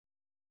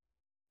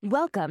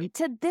Welcome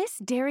to This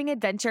Daring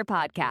Adventure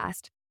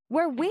podcast,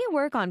 where we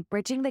work on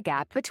bridging the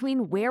gap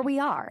between where we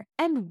are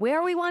and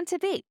where we want to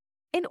be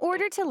in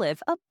order to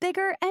live a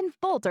bigger and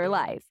bolder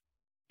life.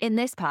 In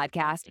this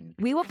podcast,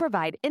 we will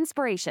provide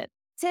inspiration,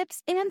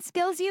 tips, and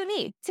skills you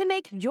need to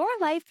make your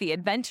life the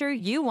adventure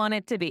you want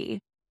it to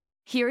be.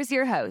 Here's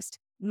your host,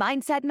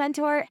 mindset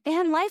mentor,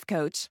 and life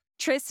coach,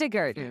 Trista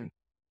Gurdon.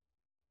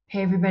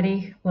 Hey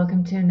everybody,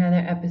 welcome to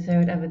another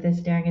episode of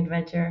This Daring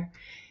Adventure.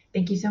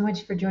 Thank you so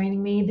much for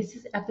joining me. This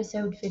is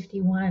episode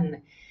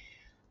 51.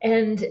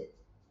 And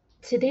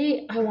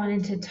today I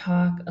wanted to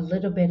talk a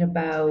little bit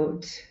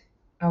about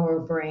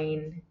our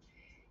brain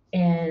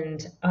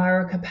and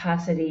our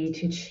capacity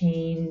to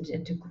change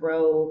and to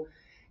grow,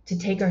 to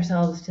take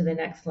ourselves to the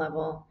next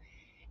level.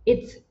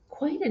 It's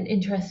quite an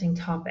interesting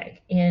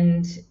topic.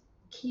 And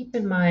keep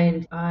in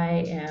mind,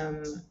 I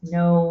am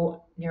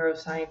no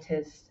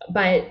neuroscientist,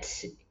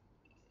 but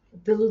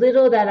the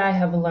little that I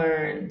have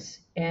learned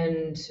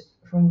and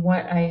from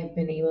what I have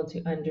been able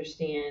to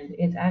understand,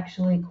 it's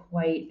actually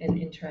quite an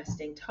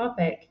interesting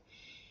topic.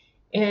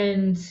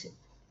 And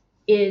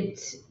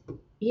it,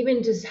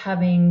 even just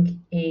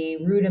having a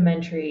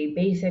rudimentary,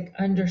 basic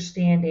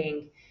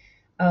understanding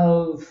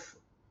of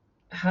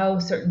how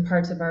certain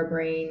parts of our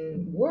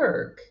brain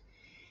work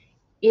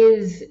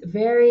is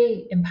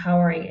very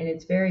empowering and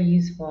it's very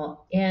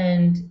useful.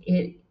 And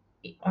it,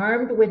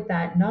 armed with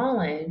that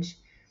knowledge,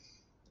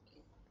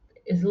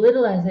 as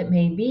little as it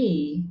may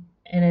be,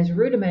 and as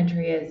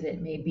rudimentary as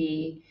it may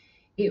be,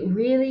 it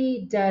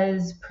really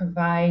does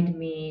provide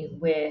me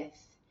with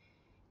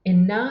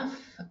enough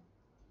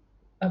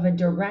of a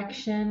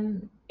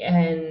direction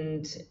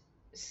and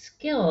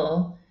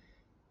skill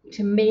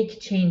to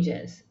make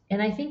changes.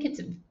 And I think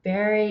it's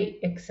very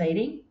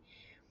exciting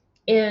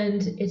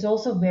and it's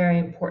also very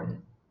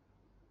important.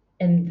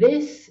 And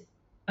this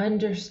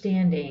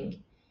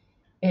understanding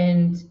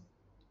and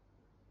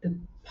the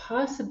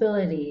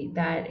possibility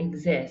that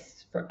exists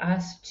for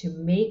us to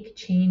make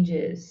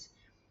changes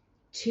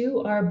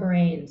to our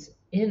brains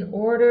in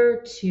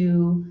order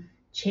to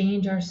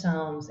change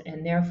ourselves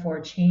and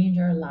therefore change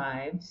our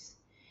lives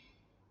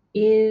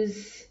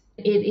is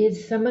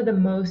some of the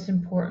most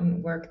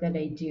important work that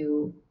I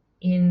do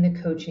in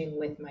the coaching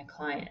with my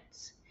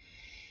clients.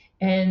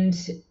 And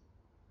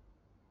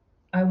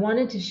I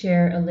wanted to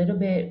share a little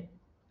bit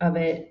of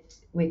it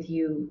with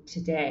you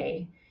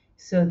today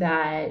so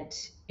that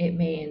it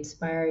may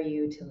inspire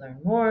you to learn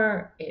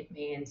more, it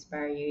may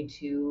inspire you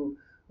to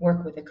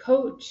work with a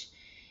coach,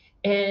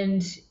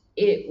 and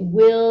it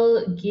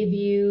will give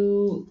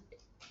you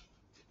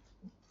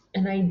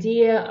an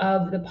idea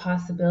of the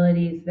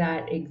possibilities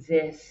that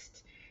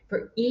exist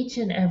for each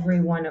and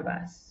every one of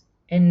us.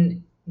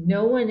 And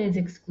no one is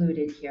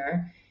excluded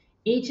here.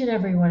 Each and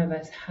every one of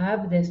us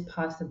have this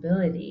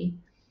possibility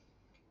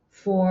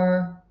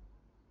for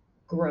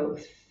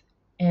growth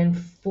and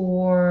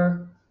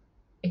for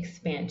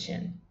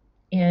expansion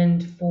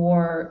and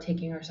for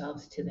taking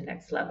ourselves to the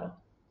next level.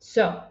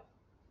 So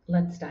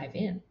let's dive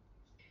in.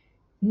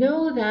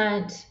 Know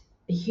that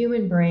the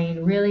human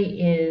brain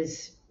really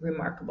is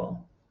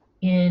remarkable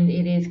and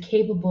it is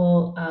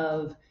capable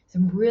of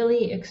some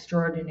really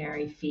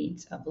extraordinary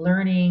feats of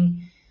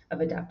learning, of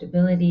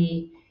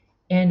adaptability,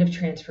 and of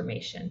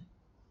transformation.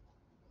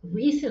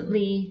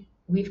 Recently,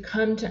 we've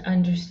come to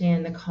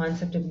understand the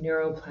concept of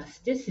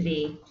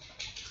neuroplasticity,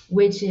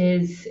 which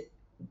is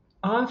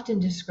often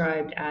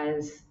described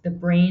as the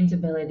brain's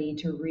ability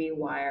to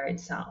rewire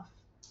itself.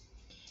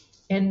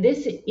 And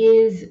this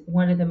is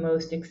one of the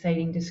most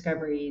exciting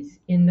discoveries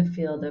in the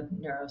field of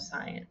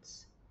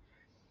neuroscience.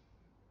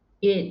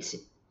 It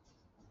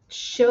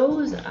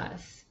shows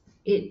us,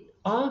 it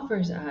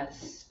offers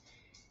us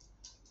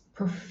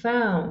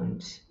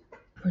profound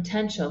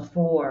potential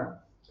for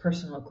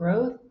personal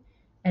growth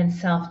and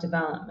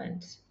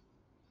self-development.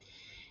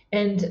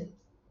 And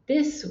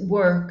this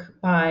work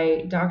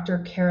by Dr.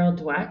 Carol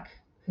Dweck,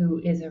 who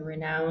is a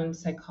renowned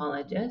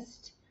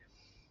psychologist,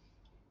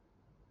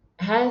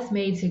 has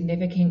made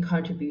significant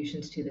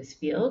contributions to this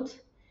field,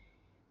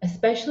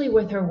 especially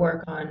with her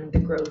work on the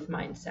growth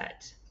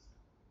mindset.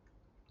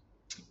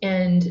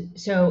 And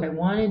so I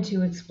wanted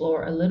to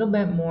explore a little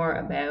bit more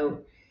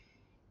about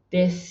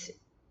this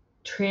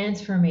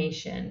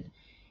transformation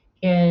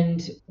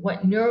and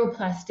what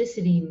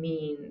neuroplasticity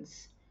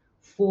means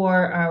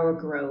for our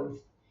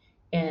growth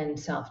and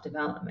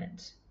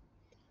self-development.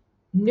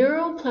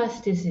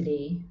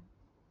 Neuroplasticity,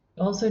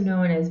 also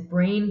known as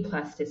brain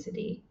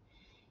plasticity,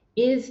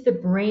 is the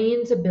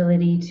brain's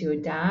ability to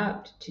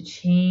adapt, to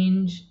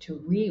change,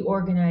 to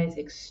reorganize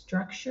its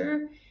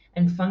structure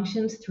and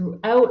functions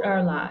throughout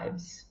our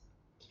lives.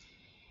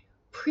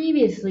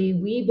 Previously,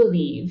 we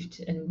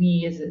believed, and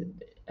we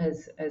as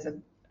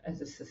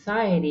a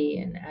society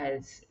and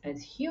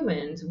as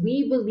humans,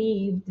 we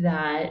believed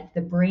that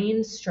the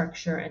brain's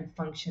structure and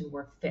function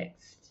were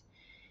fixed,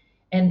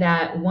 and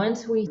that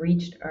once we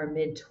reached our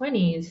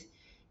mid-20s,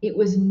 it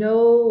was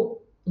no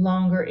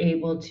longer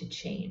able to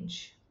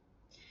change.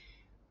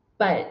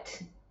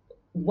 But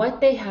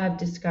what they have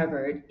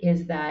discovered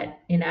is that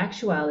in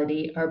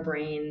actuality, our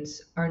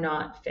brains are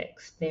not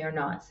fixed. They are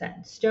not set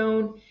in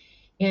stone.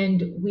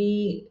 And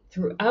we,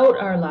 throughout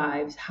our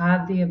lives,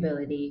 have the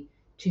ability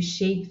to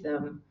shape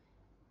them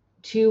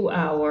to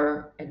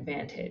our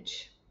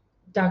advantage.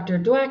 Dr.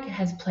 Dweck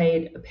has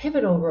played a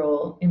pivotal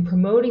role in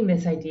promoting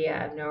this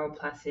idea of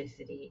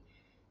neuroplasticity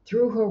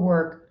through her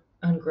work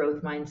on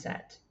growth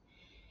mindset.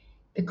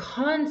 The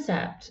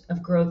concept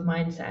of growth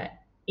mindset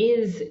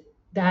is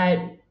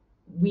that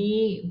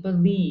we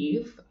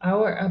believe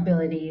our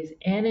abilities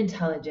and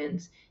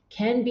intelligence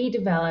can be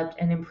developed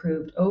and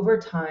improved over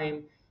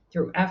time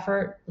through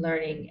effort,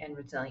 learning, and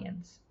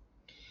resilience.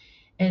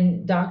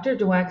 And Dr.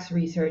 Dweck's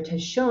research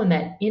has shown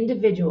that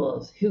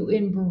individuals who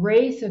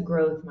embrace a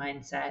growth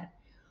mindset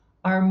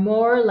are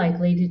more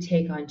likely to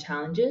take on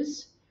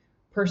challenges,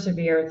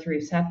 persevere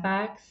through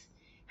setbacks,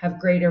 have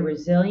greater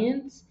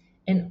resilience,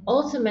 and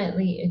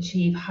ultimately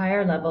achieve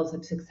higher levels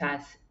of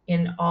success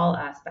in all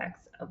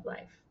aspects of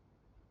life.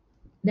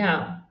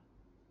 Now,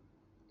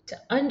 to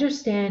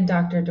understand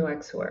Dr.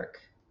 Dweck's work,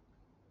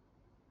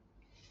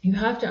 you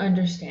have to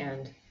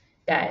understand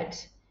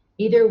that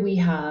either we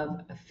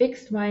have a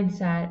fixed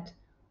mindset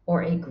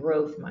or a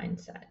growth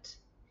mindset.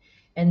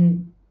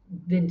 And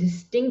the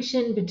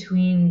distinction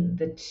between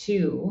the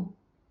two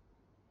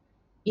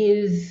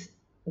is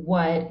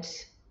what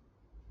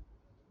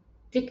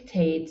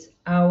dictates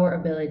our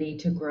ability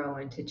to grow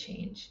and to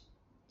change.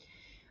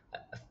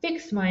 A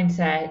fixed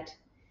mindset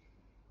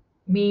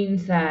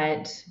means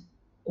that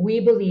we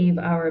believe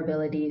our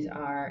abilities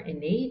are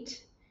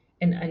innate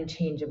and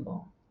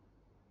unchangeable.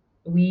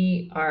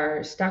 We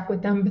are stuck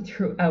with them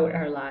throughout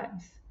our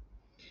lives.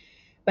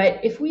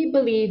 But if we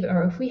believe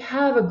or if we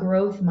have a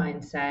growth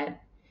mindset,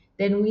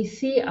 then we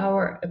see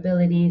our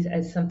abilities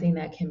as something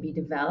that can be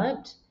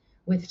developed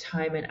with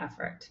time and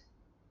effort.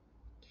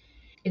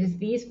 It is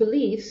these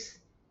beliefs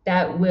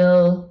that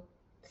will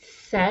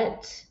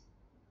set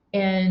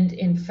and,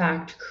 in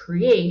fact,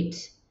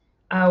 create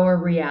our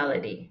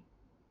reality.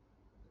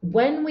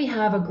 When we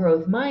have a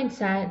growth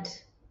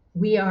mindset,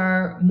 we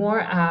are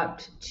more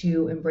apt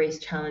to embrace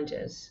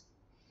challenges.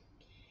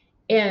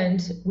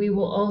 And we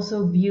will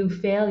also view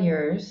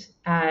failures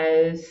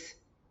as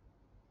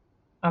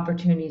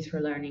opportunities for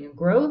learning and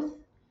growth,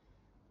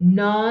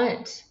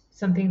 not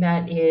something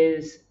that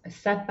is a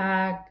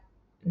setback,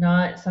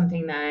 not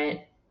something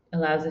that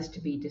allows us to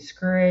be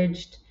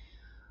discouraged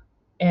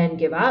and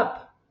give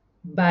up,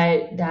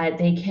 but that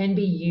they can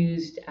be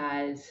used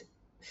as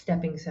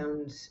stepping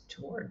stones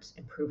towards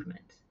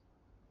improvement.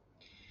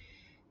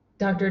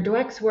 Dr.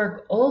 Dweck's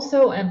work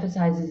also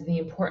emphasizes the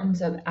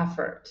importance of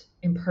effort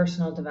in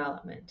personal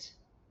development.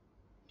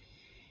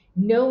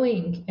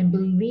 Knowing and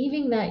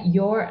believing that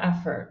your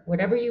effort,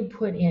 whatever you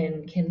put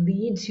in, can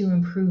lead to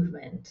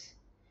improvement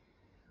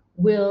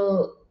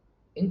will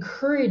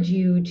encourage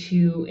you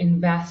to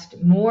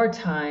invest more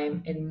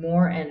time and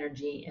more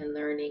energy in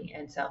learning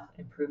and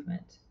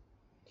self-improvement.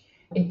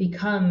 It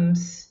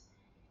becomes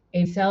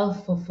a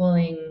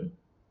self-fulfilling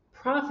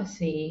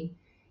prophecy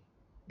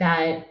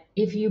that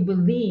if you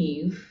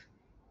believe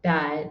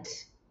that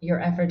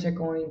your efforts are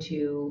going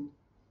to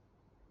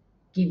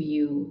give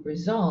you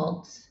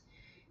results,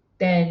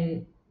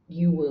 then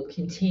you will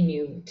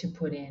continue to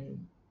put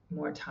in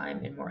more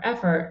time and more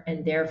effort,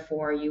 and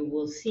therefore you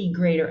will see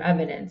greater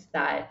evidence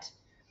that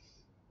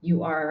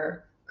you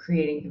are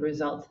creating the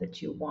results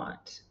that you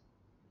want.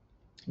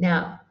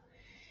 Now,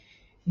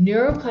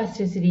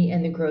 neuroplasticity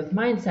and the growth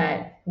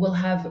mindset will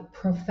have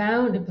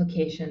profound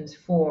implications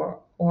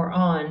for or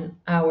on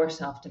our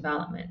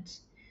self-development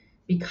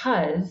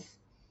because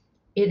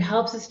it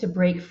helps us to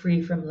break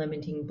free from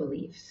limiting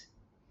beliefs.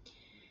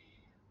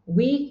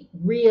 We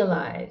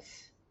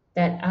realize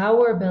that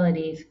our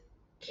abilities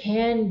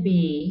can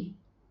be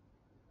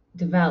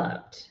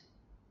developed.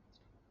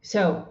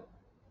 So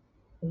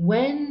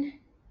when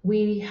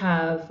we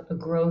have a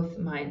growth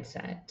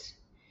mindset,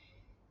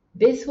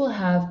 this will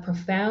have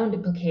profound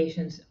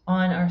implications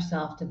on our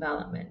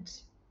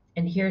self-development.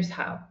 And here's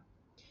how.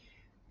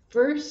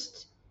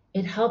 First,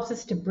 it helps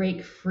us to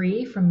break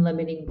free from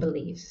limiting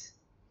beliefs.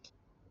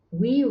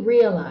 We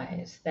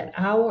realize that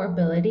our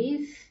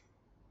abilities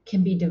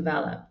can be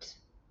developed,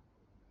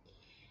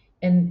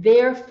 and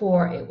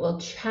therefore it will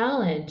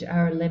challenge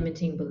our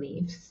limiting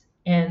beliefs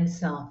and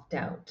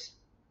self-doubt.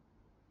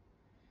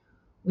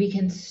 We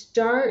can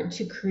start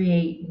to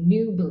create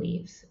new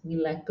beliefs. We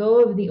let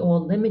go of the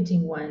old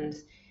limiting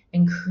ones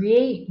and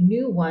create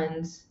new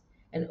ones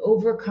and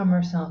overcome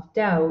our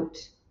self-doubt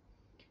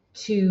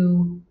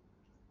to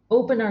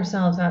open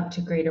ourselves up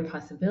to greater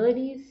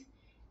possibilities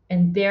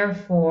and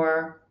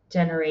therefore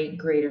generate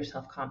greater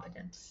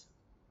self-confidence.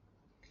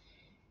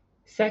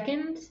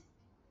 Second,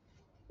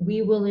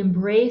 we will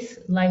embrace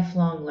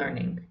lifelong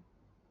learning.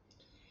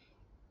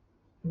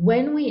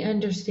 When we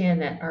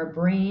understand that our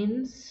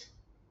brains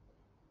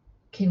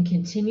can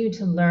continue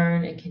to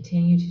learn and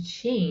continue to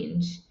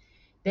change,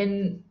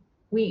 then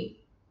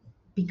we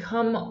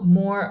become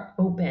more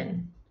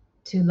open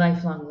to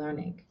lifelong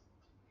learning.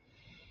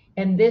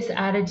 And this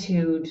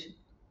attitude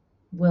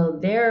will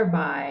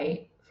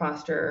thereby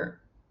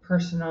foster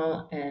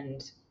personal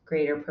and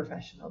greater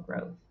professional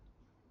growth.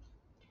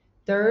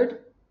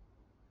 Third,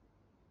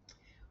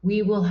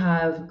 we will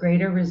have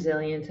greater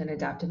resilience and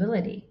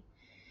adaptability.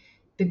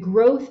 The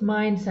growth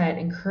mindset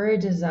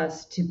encourages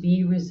us to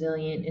be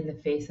resilient in the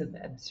face of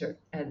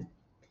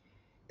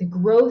the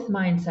growth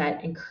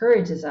mindset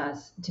encourages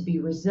us to be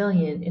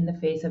resilient in the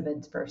face of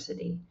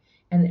adversity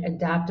and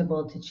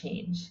adaptable to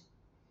change.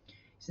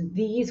 So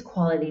these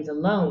qualities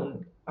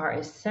alone are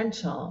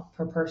essential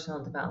for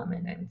personal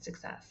development and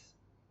success.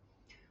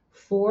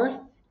 Fourth,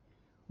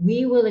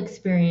 we will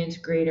experience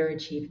greater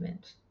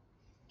achievement.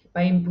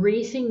 By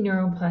embracing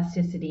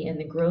neuroplasticity and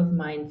the growth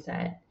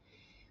mindset,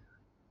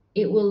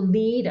 it will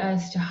lead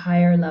us to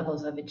higher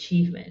levels of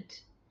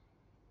achievement.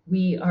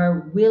 We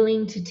are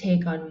willing to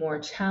take on more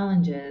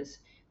challenges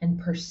and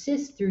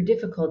persist through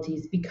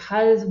difficulties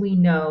because we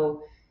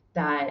know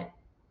that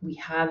we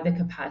have the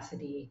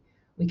capacity,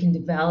 we can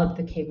develop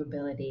the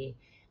capability,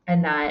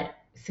 and that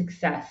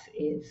success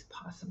is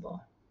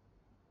possible.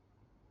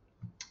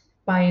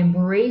 By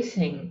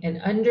embracing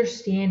and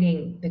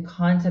understanding the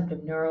concept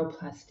of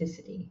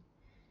neuroplasticity,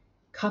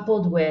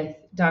 coupled with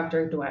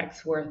Dr.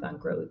 Dweck's work on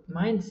growth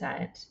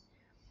mindset,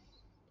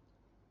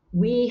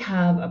 we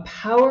have a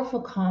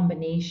powerful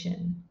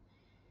combination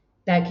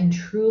that can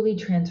truly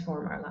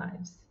transform our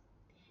lives.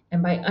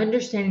 And by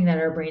understanding that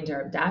our brains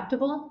are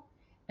adaptable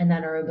and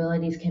that our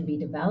abilities can be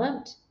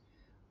developed,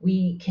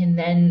 we can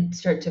then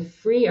start to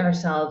free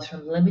ourselves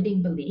from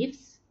limiting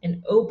beliefs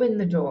and open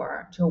the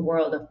door to a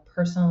world of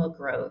personal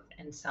growth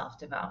and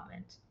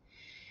self-development.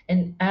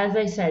 And as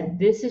I said,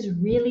 this is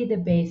really the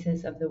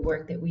basis of the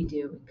work that we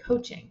do in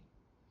coaching.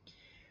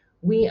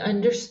 We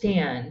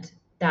understand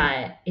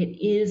that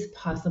it is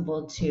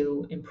possible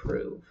to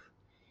improve,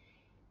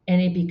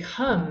 and it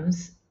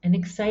becomes an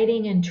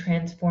exciting and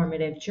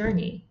transformative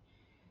journey.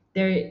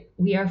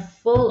 We are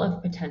full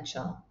of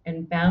potential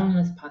and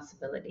boundless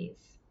possibilities.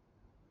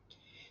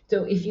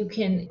 So if you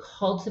can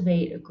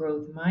cultivate a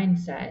growth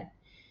mindset,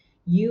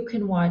 you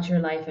can watch your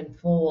life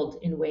unfold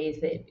in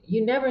ways that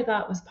you never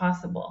thought was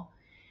possible.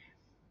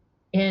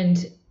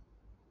 And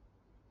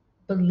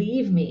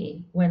believe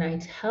me when I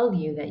tell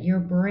you that your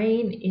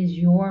brain is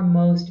your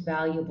most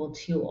valuable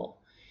tool.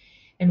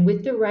 And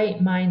with the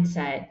right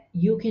mindset,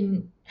 you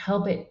can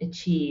help it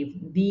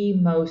achieve the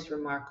most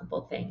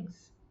remarkable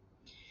things.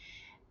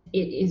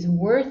 It is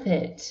worth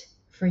it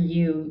for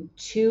you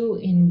to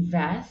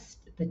invest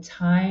the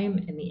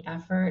time and the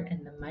effort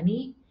and the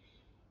money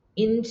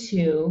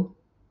into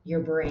your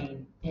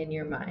brain and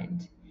your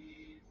mind.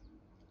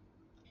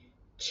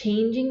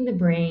 Changing the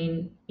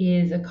brain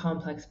is a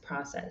complex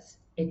process.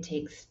 It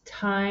takes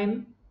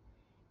time,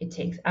 it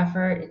takes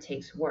effort, it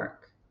takes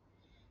work.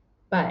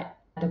 But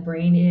the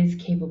brain is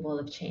capable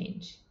of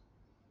change.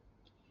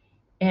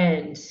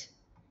 And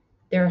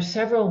there are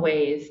several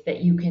ways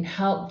that you can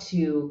help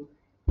to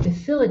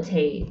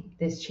facilitate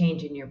this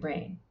change in your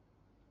brain.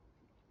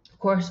 Of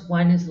course,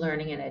 one is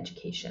learning and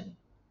education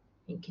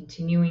and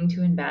continuing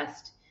to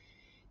invest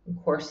in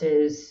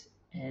courses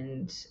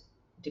and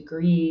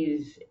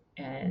degrees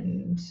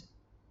and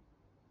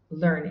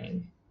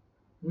learning,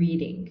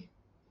 reading.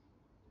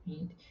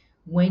 Right?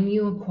 When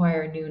you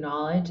acquire new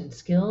knowledge and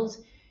skills,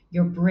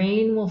 your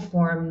brain will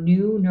form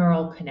new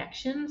neural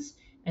connections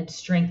and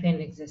strengthen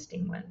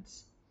existing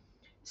ones.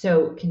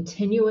 So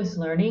continuous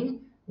learning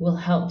will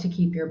help to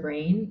keep your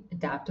brain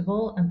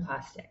adaptable and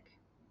plastic.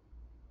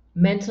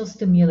 Mental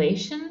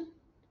stimulation,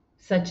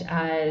 such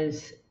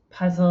as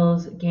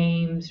puzzles,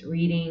 games,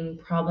 reading,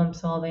 problem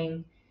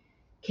solving,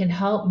 can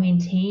help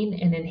maintain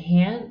and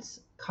enhance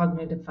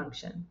cognitive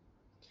function.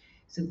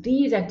 So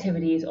these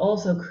activities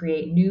also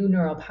create new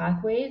neural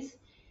pathways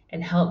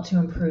and help to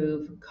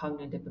improve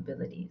cognitive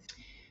abilities.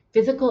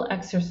 Physical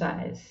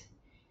exercise.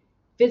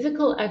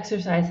 Physical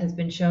exercise has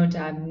been shown to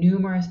have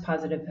numerous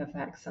positive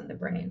effects on the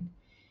brain.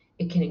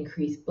 It can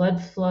increase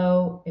blood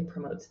flow, it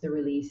promotes the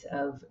release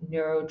of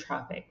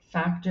neurotrophic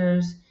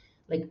factors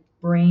like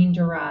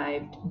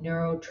brain-derived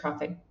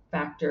neurotrophic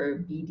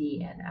factor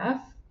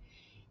BDNF,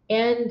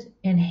 and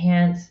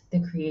enhance the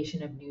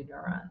creation of new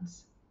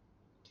neurons.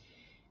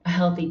 A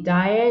healthy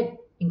diet,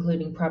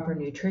 including proper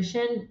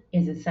nutrition,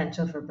 is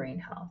essential for brain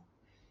health.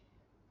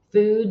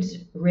 Foods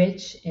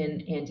rich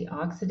in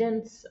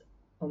antioxidants,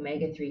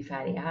 omega-3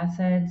 fatty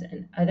acids,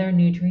 and other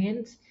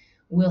nutrients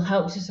will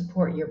help to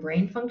support your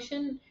brain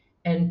function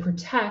and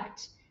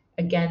protect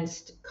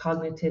against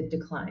cognitive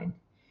decline.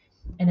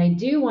 And I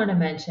do want to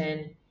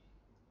mention,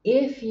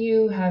 if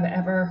you have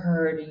ever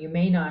heard, you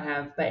may not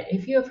have, but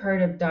if you have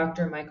heard of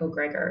Dr. Michael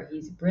Greger,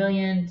 he's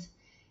brilliant.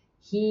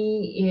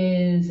 He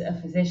is a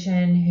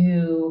physician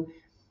who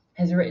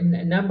has written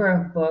a number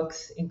of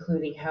books,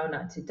 including How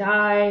Not to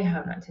Die,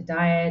 How Not to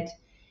Diet,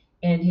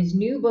 and his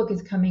new book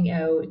is coming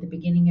out at the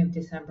beginning of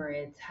December.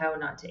 It's How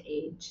Not to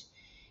Age.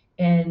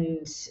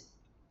 And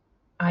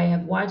I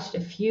have watched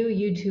a few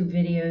YouTube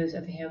videos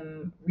of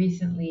him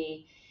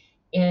recently,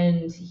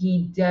 and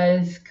he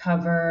does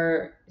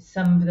cover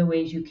some of the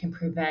ways you can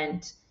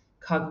prevent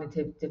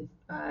cognitive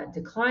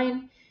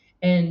decline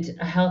And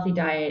a healthy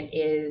diet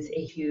is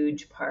a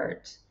huge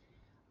part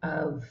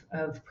of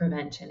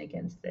prevention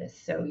against this.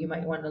 So you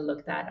might want to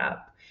look that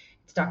up.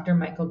 It's Dr.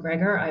 Michael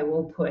Greger. I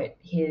will put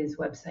his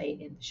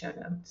website in the show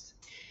notes.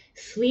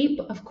 Sleep,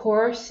 of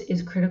course,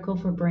 is critical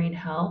for brain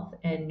health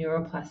and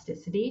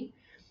neuroplasticity.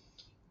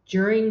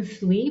 During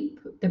sleep,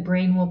 the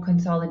brain will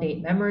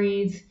consolidate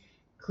memories,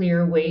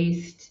 clear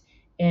waste,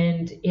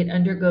 and it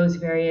undergoes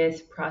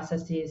various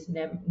processes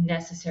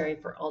necessary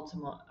for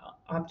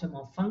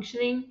optimal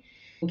functioning.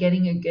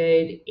 Getting a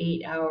good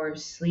 8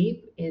 hours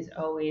sleep is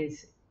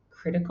always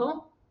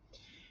critical.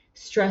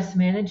 Stress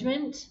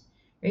management,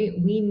 right?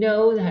 We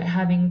know that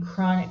having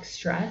chronic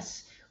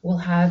stress will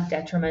have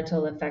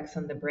detrimental effects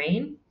on the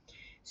brain.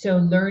 So,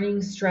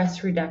 learning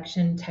stress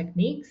reduction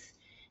techniques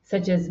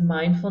such as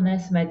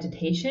mindfulness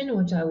meditation,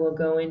 which I will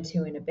go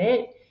into in a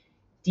bit,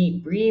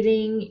 deep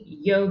breathing,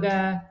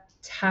 yoga,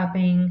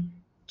 tapping,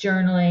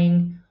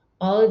 journaling,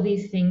 all of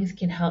these things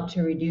can help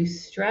to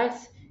reduce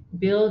stress,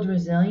 build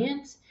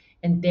resilience,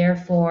 and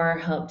therefore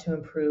help to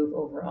improve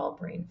overall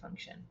brain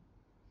function.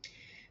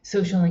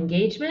 Social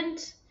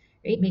engagement,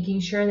 right? Making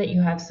sure that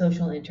you have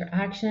social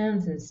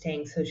interactions and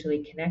staying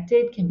socially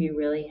connected can be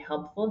really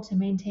helpful to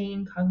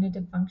maintain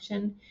cognitive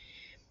function.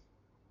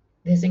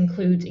 This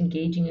includes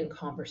engaging in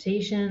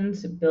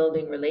conversations,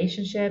 building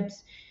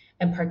relationships,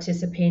 and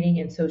participating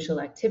in social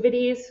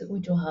activities,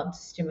 which will help to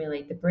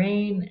stimulate the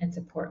brain and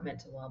support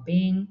mental well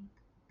being.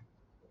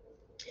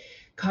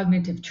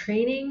 Cognitive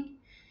training,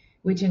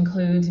 which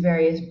includes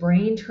various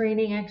brain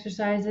training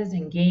exercises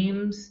and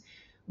games,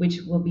 which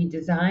will be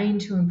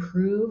designed to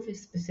improve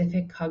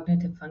specific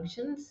cognitive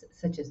functions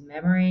such as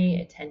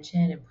memory,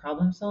 attention, and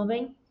problem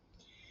solving.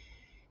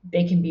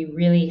 They can be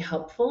really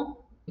helpful.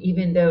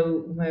 Even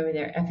though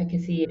their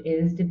efficacy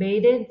is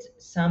debated,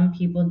 some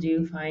people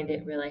do find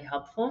it really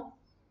helpful.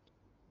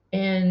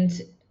 And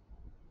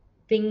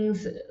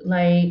things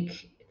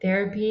like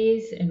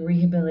therapies and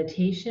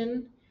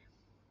rehabilitation,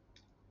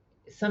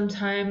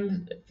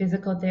 sometimes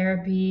physical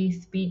therapy,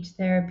 speech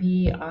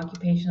therapy,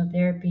 occupational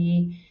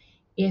therapy.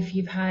 If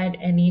you've had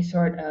any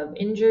sort of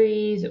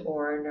injuries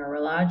or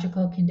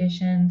neurological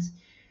conditions,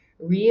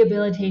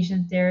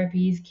 rehabilitation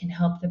therapies can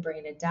help the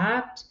brain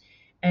adapt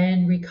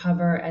and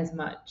recover as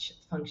much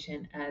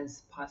function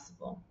as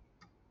possible.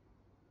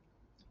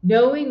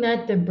 Knowing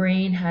that the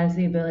brain has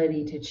the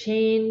ability to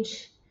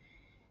change,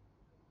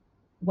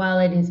 while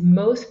it is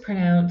most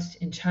pronounced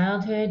in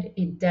childhood,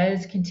 it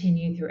does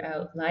continue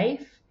throughout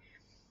life.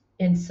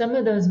 And some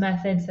of those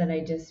methods that I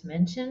just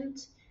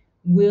mentioned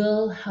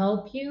will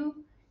help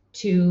you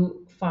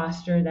to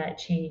foster that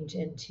change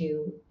and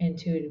to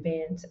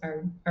advance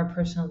our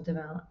personal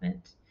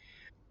development.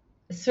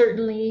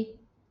 Certainly,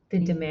 the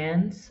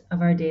demands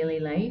of our daily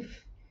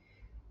life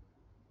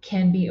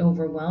can be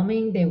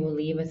overwhelming. They will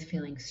leave us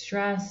feeling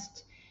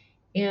stressed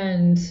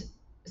and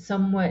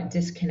somewhat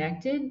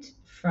disconnected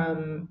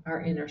from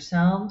our inner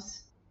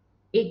selves.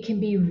 It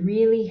can be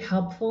really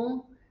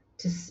helpful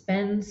to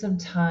spend some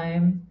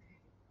time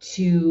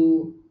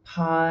to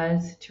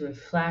pause, to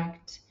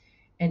reflect,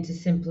 and to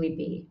simply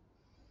be.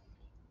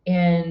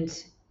 And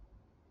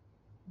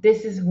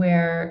this is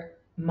where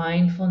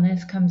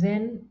mindfulness comes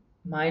in,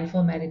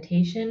 mindful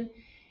meditation.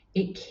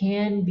 It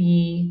can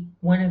be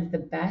one of the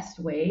best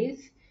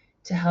ways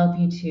to help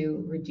you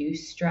to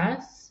reduce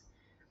stress,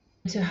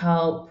 to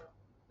help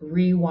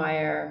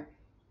rewire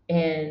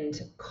and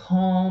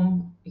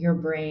calm your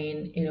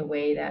brain in a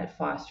way that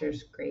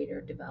fosters greater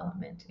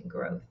development and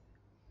growth.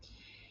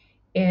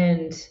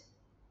 And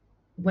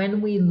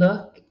when we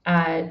look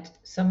at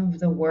some of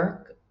the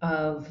work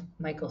of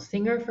Michael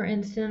Singer, for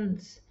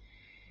instance,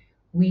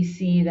 we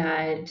see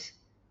that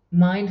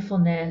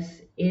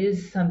mindfulness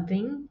is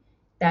something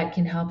that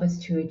can help us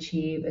to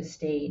achieve a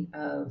state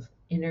of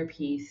inner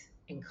peace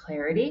and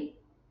clarity.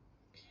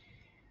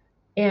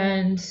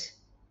 And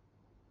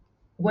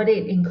what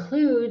it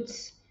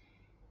includes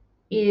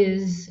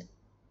is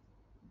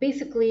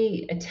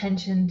basically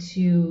attention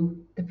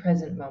to the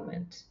present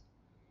moment.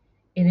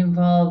 It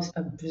involves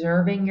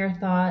observing your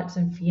thoughts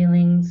and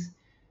feelings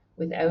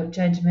without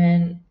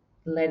judgment,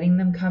 letting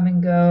them come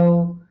and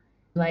go,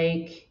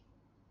 like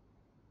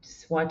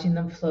just watching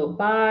them float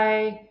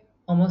by,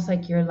 almost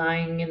like you're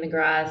lying in the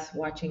grass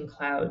watching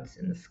clouds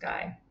in the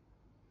sky.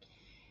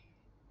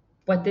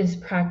 What this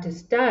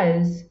practice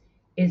does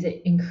is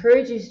it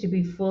encourages you to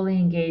be fully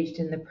engaged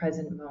in the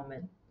present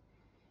moment.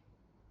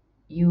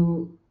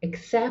 You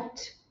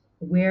accept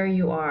where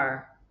you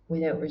are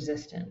without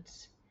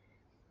resistance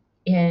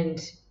and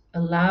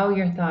allow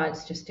your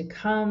thoughts just to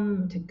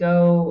come, to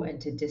go,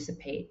 and to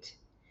dissipate.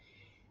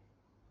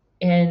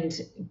 And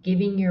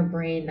giving your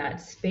brain that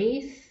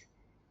space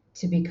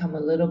to become a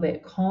little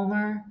bit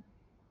calmer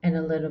and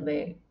a little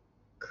bit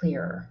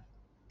clearer.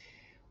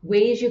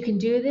 Ways you can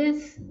do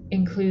this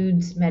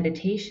includes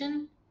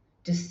meditation,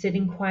 just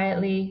sitting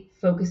quietly,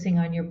 focusing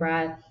on your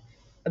breath,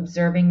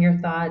 observing your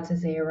thoughts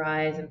as they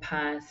arise and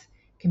pass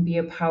can be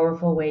a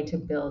powerful way to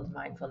build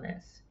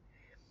mindfulness.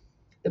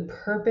 The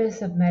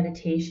purpose of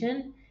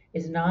meditation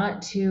is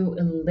not to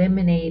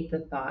eliminate the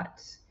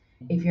thoughts,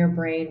 if your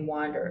brain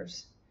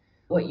wanders.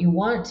 What you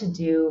want to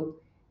do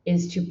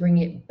is to bring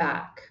it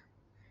back.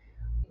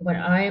 When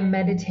I am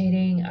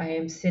meditating, I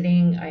am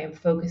sitting, I am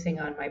focusing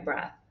on my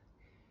breath.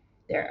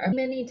 There are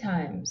many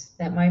times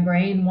that my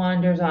brain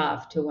wanders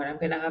off to what I'm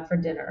going to have for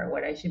dinner, or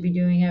what I should be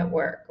doing at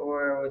work,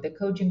 or the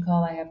coaching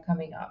call I have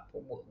coming up,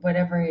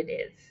 whatever it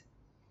is.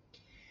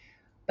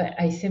 But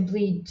I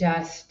simply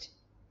just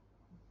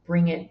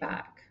bring it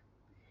back.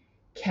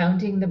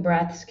 Counting the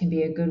breaths can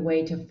be a good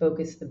way to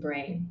focus the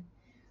brain.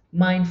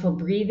 Mindful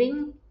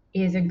breathing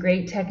is a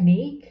great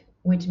technique,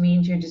 which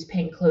means you're just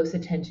paying close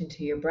attention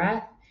to your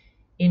breath,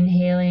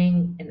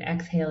 inhaling and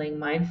exhaling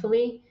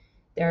mindfully.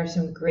 There are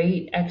some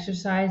great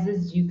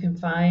exercises you can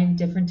find,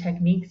 different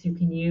techniques you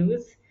can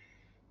use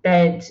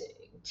that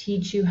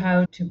teach you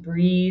how to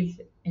breathe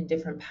in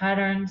different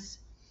patterns.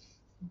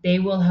 They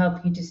will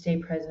help you to stay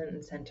present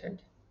and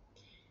centered.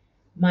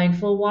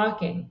 Mindful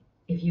walking.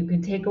 If you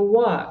could take a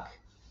walk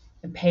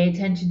and pay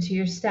attention to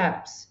your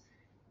steps,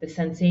 the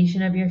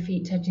sensation of your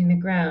feet touching the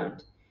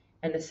ground,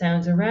 and the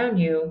sounds around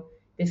you,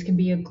 this can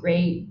be a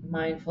great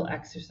mindful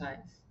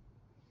exercise.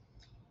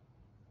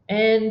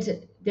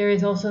 And there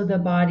is also the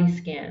body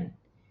scan,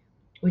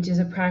 which is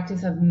a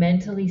practice of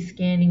mentally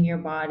scanning your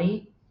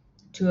body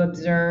to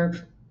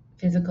observe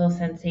physical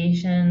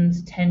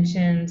sensations,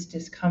 tensions,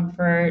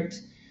 discomfort,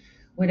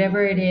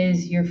 whatever it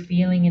is you're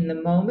feeling in the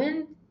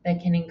moment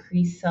that can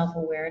increase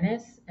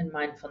self-awareness and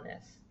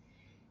mindfulness.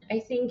 I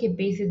think it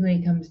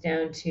basically comes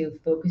down to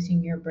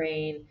focusing your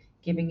brain,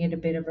 giving it a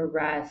bit of a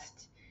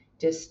rest,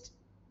 just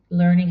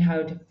learning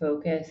how to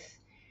focus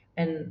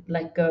and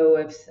let go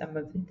of some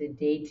of the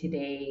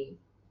day-to-day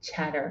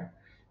chatter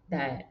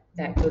that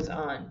goes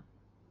on.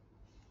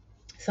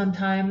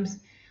 Sometimes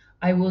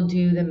I will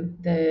do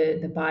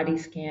the body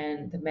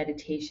scan, the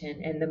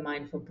meditation, and the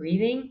mindful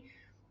breathing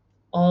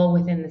all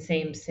within the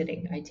same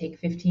sitting. I take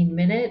 15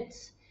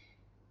 minutes,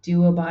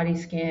 do a body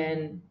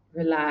scan,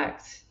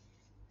 relax,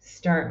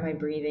 start my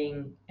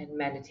breathing, and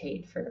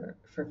meditate for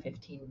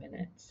 15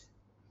 minutes.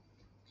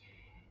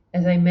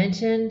 As I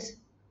mentioned,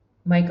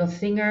 Michael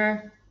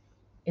Singer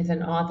is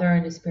an author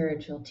and a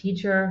spiritual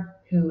teacher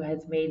who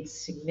has made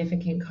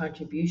significant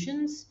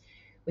contributions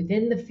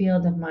within the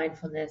field of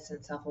mindfulness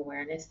and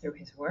self-awareness through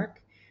his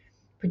work,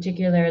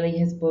 particularly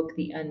his book,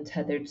 The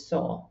Untethered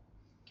Soul.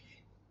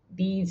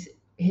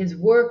 His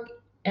work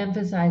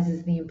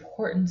emphasizes the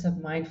importance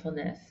of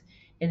mindfulness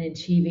in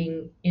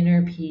achieving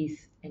inner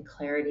peace and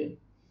clarity.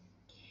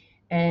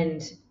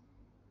 And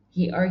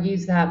he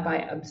argues that by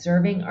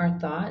observing our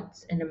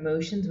thoughts and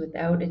emotions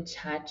without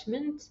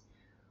attachment,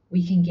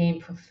 we can gain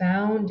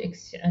profound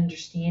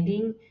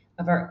understanding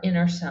of our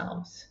inner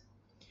selves.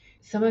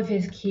 Some of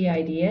his key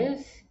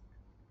ideas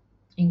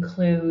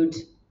include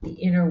the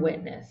inner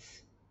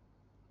witness.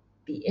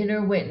 The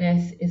inner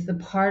witness is the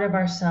part of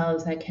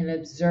ourselves that can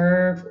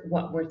observe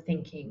what we're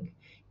thinking.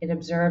 It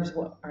observes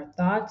what our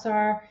thoughts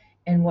are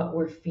and what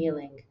we're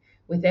feeling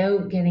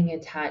without getting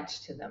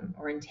attached to them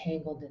or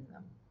entangled in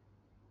them.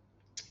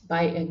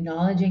 By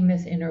acknowledging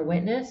this inner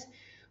witness,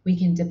 we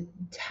can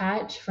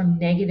detach from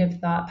negative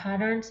thought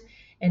patterns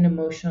and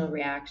emotional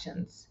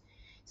reactions.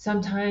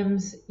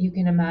 Sometimes you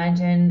can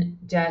imagine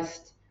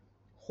just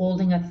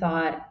holding a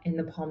thought in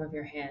the palm of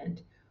your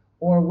hand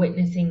or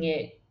witnessing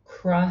it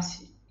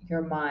cross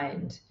your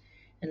mind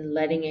and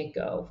letting it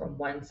go from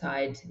one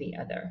side to the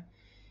other.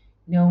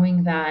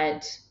 Knowing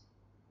that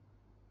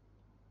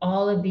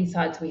all of these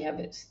thoughts, we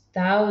have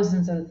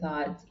thousands of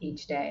thoughts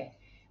each day,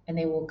 and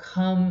they will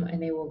come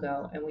and they will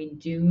go, and we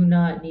do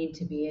not need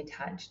to be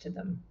attached to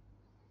them.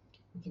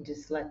 We can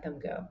just let them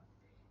go.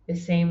 The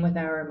same with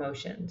our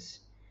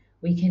emotions.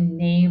 We can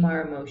name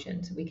our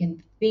emotions. We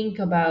can think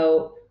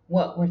about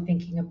what we're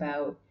thinking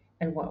about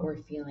and what we're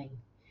feeling.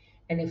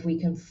 And if we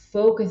can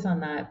focus on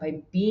that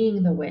by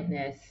being the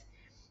witness,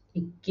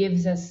 it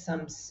gives us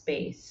some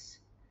space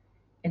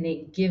and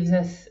it gives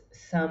us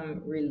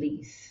some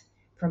release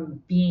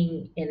from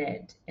being in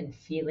it and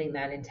feeling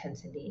that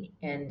intensity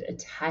and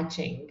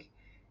attaching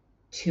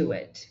to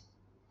it.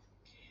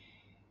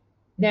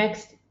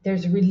 Next,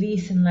 there's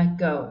release and let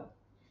go.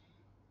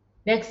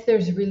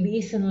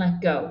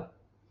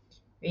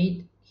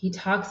 Right? He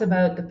talks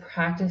about the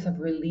practice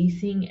of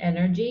releasing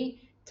energy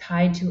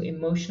tied to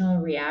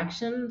emotional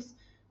reactions,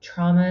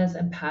 traumas,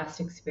 and past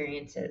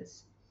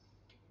experiences.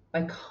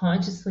 By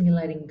consciously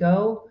letting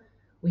go,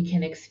 we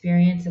can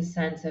experience a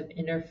sense of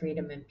inner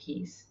freedom and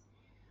peace.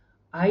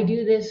 I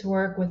do this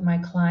work with my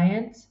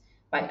clients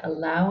by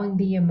allowing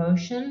the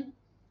emotion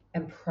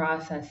and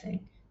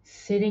processing,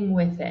 sitting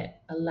with it,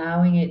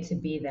 allowing it to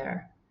be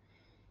there.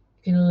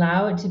 You can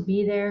allow it to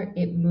be there,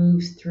 it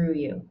moves through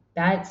you.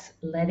 That's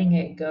letting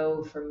it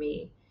go for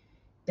me.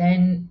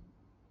 Then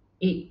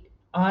it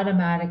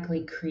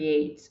automatically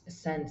creates a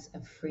sense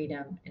of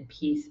freedom and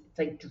peace. It's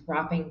like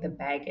dropping the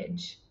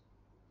baggage.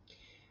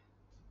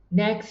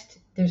 Next,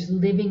 there's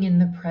living in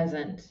the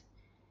present.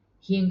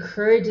 He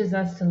encourages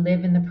us to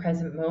live in the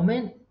present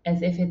moment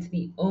as if it's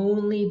the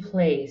only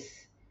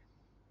place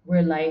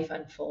where life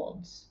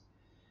unfolds.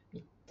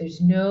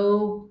 There's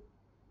no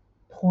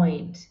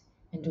point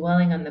and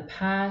dwelling on the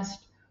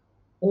past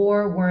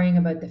or worrying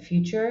about the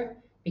future,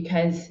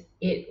 because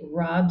it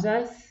robs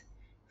us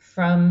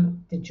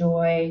from the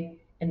joy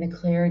and the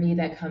clarity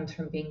that comes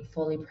from being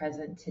fully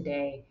present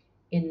today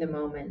in the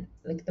moment,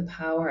 like the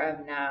power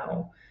of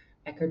now.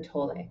 Eckhart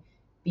Tolle,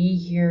 be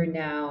here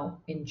now,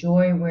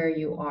 enjoy where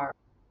you are,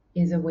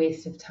 is a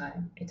waste of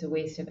time. It's a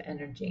waste of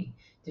energy.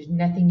 There's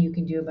nothing you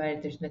can do about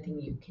it. There's nothing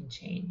you can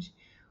change.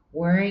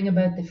 Worrying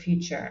about the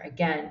future,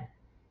 again,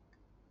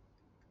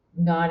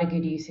 not a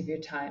good use of your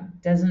time,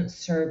 doesn't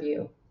serve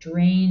you,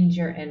 drains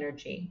your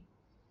energy.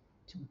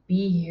 To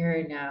be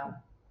here now.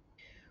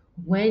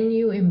 When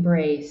you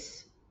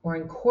embrace or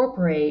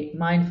incorporate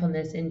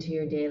mindfulness into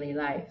your daily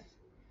life,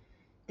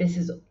 this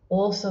is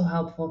also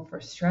helpful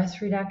for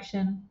stress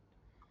reduction,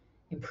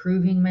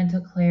 improving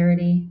mental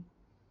clarity,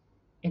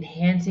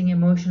 enhancing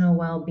emotional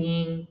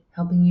well-being,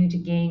 helping you to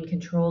gain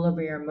control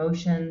over your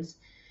emotions,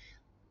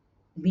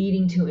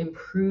 leading to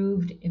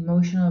improved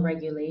emotional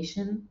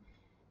regulation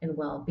and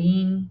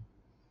well-being.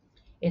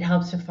 It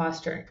helps to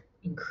foster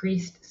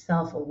increased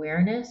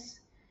self-awareness.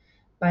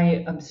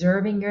 By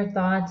observing your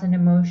thoughts and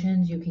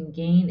emotions, you can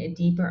gain a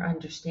deeper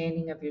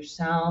understanding of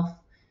yourself,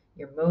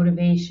 your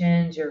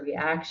motivations, your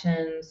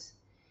reactions.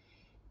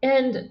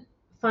 And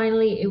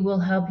finally, it will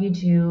help you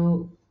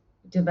to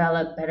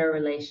develop better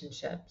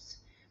relationships.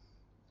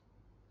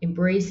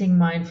 Embracing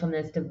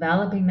mindfulness,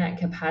 developing that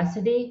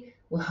capacity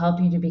will help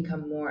you to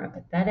become more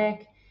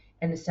empathetic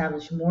and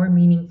establish more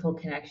meaningful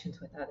connections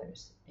with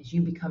others as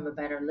you become a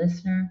better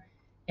listener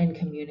and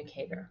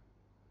communicator.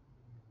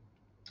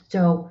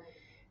 So,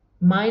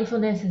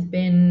 mindfulness has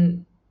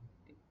been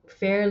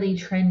fairly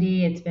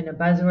trendy. It's been a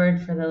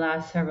buzzword for the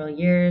last several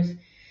years,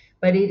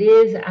 but it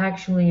is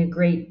actually a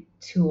great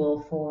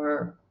tool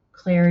for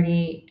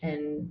clarity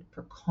and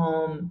for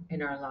calm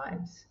in our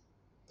lives.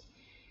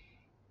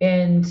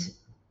 And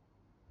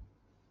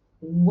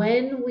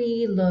when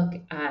we look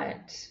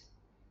at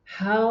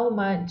how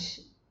much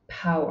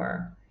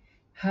power,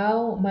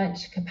 how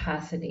much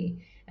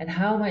capacity, and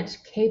how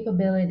much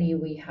capability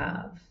we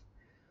have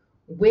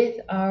with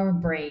our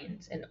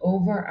brains and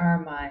over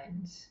our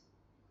minds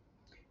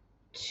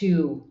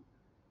to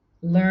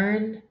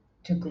learn,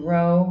 to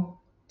grow,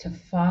 to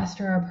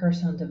foster our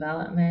personal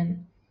development,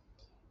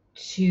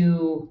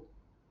 to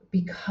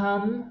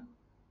become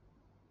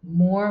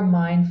more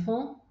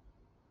mindful,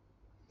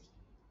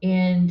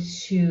 and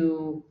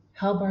to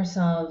help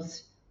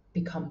ourselves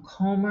become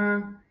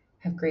calmer,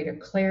 have greater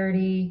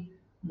clarity,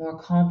 more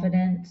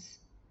confidence.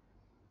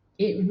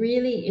 It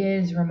really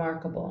is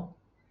remarkable.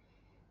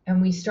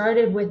 And we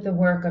started with the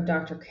work of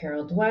Dr.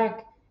 Carol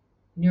Dweck,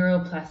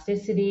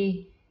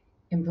 neuroplasticity,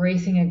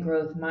 embracing a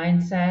growth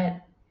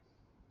mindset,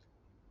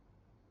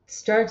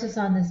 starts us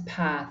on this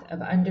path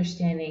of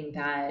understanding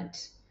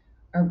that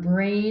our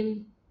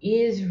brain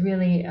is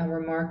really a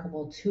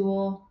remarkable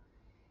tool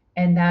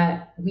and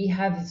that we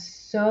have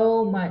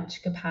so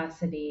much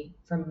capacity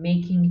for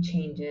making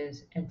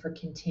changes and for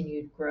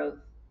continued growth.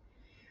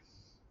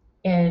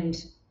 And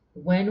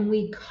when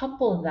we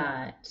couple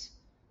that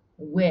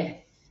with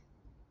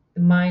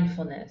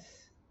mindfulness,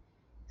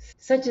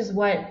 such as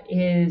what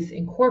is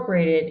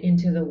incorporated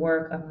into the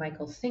work of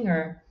Michael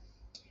Singer,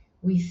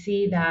 we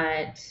see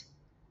that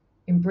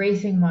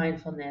embracing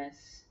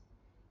mindfulness,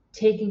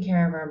 taking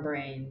care of our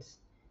brains,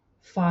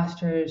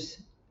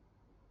 fosters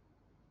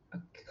a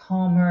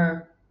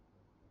calmer,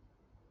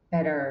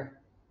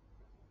 better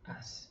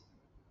us.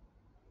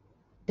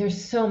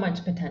 There's so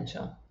much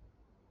potential.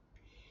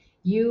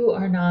 You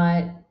are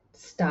not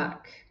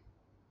stuck.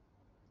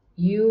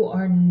 You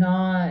are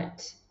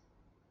not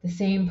the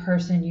same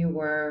person you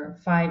were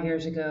 5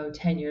 years ago,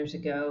 10 years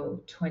ago,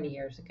 20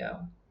 years ago.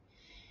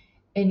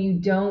 And you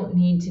don't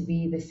need to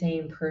be the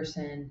same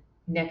person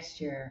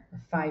next year or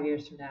 5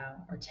 years from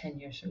now or 10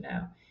 years from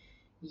now.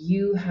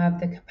 You have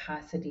the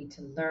capacity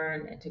to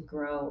learn and to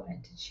grow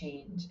and to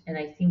change. And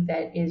I think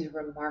that is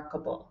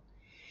remarkable.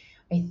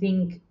 I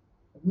think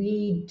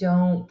we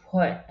don't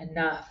put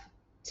enough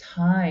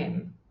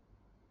time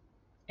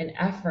and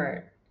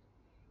effort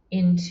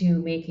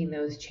into making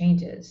those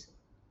changes.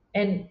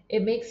 And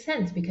it makes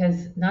sense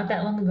because not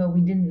that long ago,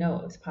 we didn't know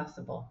it was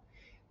possible,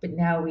 but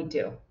now we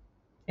do.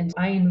 And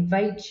I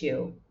invite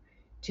you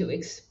to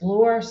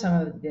explore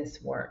some of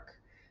this work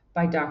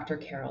by Dr.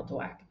 Carol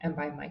Dweck and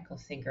by Michael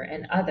Singer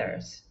and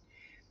others,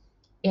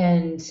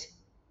 and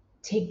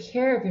take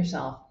care of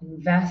yourself,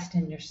 invest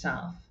in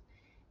yourself,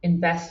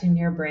 invest in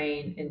your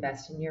brain,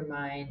 invest in your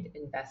mind,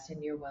 invest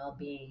in your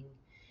well-being,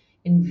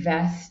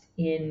 invest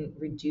in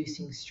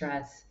reducing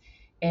stress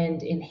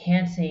and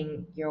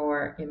enhancing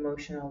your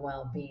emotional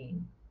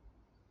well-being.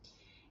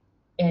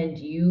 And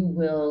you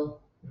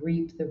will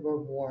reap the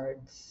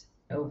rewards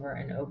over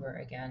and over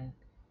again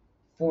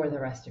for the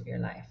rest of your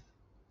life.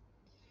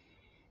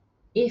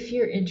 If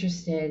you're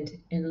interested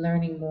in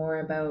learning more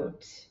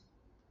about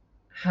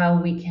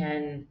how we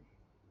can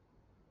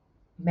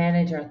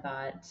manage our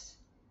thoughts,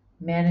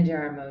 manage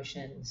our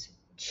emotions,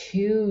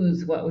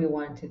 choose what we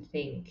want to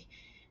think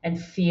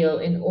and feel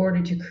in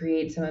order to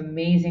create some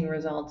amazing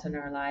results in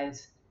our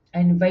lives, I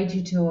invite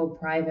you to a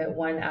private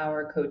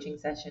 1-hour coaching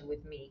session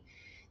with me.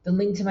 The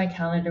link to my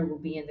calendar will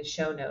be in the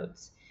show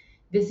notes.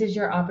 This is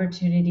your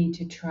opportunity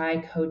to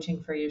try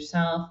coaching for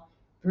yourself,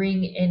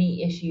 bring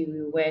any issue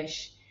you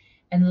wish,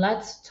 and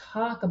let's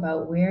talk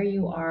about where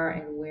you are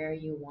and where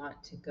you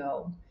want to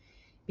go.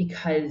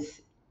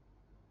 Because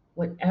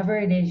whatever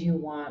it is you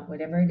want,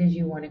 whatever it is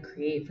you want to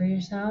create for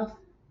yourself,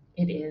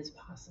 it is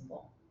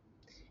possible.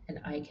 And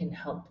I can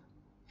help.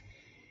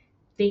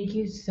 Thank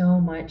you so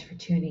much for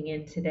tuning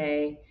in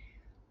today.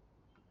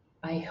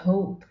 I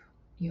hope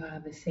you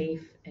have a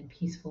safe and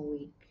peaceful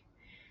week.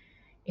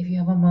 If you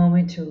have a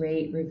moment to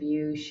rate,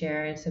 review,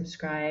 share, and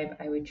subscribe,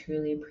 I would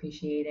truly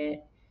appreciate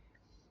it.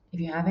 If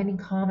you have any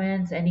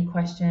comments, any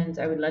questions,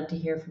 I would love to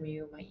hear from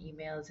you. My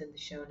email is in the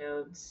show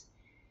notes.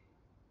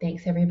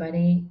 Thanks,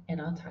 everybody,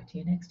 and I'll talk to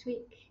you next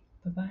week.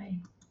 Bye-bye.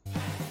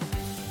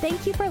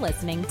 Thank you for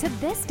listening to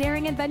This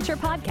Daring Adventure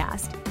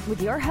podcast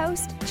with your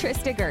host,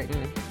 Trista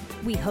Gurton.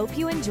 We hope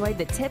you enjoyed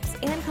the tips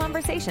and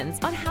conversations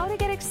on how to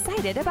get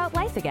excited about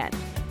life again.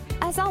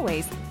 As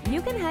always,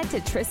 you can head to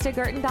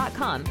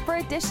tristagurton.com for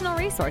additional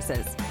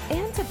resources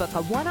and to book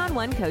a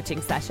one-on-one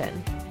coaching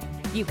session.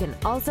 You can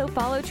also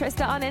follow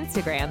Trista on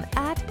Instagram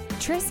at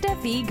Trista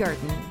V.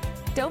 Gurton.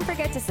 Don't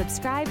forget to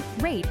subscribe,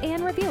 rate,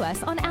 and review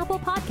us on Apple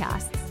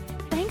Podcasts.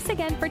 Thanks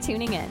again for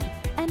tuning in,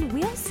 and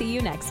we'll see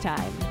you next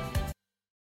time.